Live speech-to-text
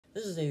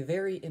This is a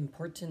very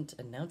important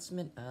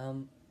announcement.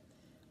 I'm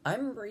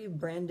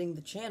rebranding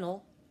the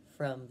channel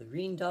from the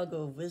green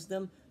doggo of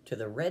wisdom to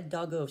the red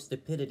doggo of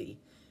stupidity.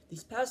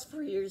 These past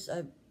 4 years,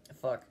 I've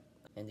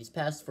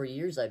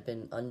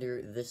been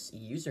under this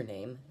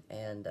username,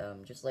 and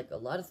just like a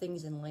lot of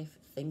things in life,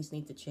 things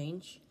need to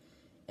change.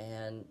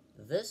 And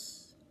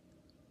this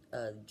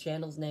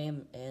channel's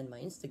name and my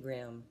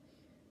Instagram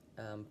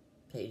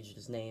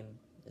page's name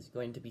is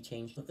going to be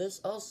changed. This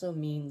also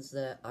means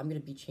that I'm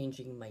going to be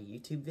changing my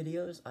YouTube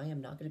videos. I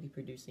am not going to be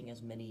producing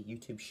as many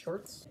YouTube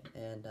shorts,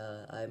 and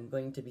I'm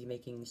going to be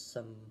making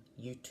some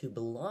YouTube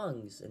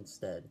longs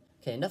instead.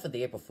 Okay, enough of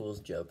the April Fool's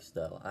jokes,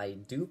 though. I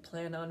do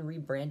plan on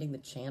rebranding the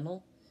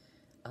channel.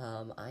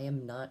 I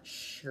am not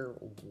sure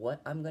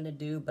what I'm going to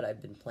do, but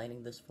I've been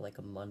planning this for like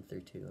a month or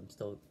two. I'm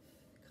still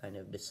kind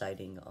of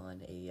deciding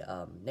on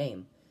a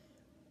name.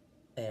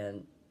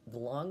 And the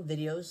long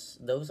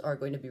videos, those are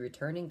going to be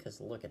returning,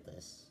 because look at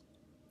this.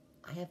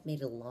 I have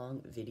made a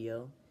long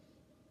video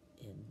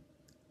in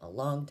a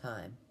long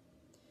time.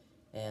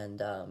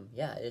 And,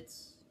 yeah,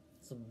 it's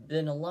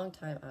been a long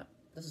time.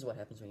 This is what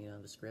happens when you don't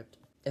have a script.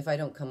 If I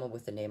don't come up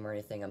with a name or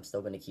anything, I'm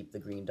still going to keep the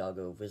Green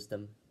Doggo of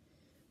Wisdom.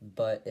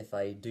 But if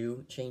I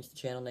do change the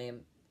channel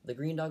name, the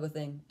Green Doggo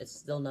thing, it's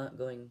still not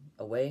going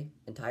away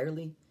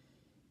entirely.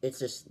 It's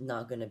just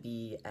not going to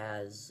be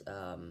as,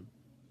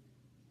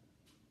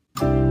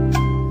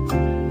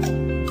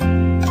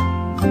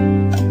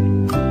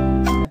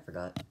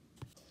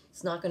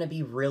 it's not going to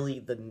be really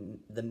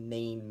the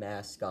main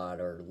mascot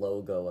or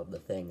logo of the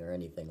thing or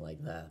anything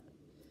like that.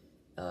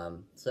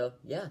 So,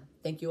 yeah,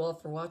 thank you all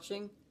for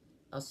watching.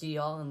 I'll see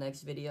you all in the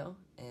next video,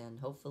 and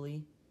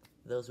hopefully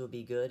those will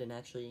be good and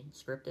actually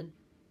scripted.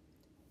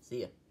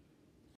 See ya.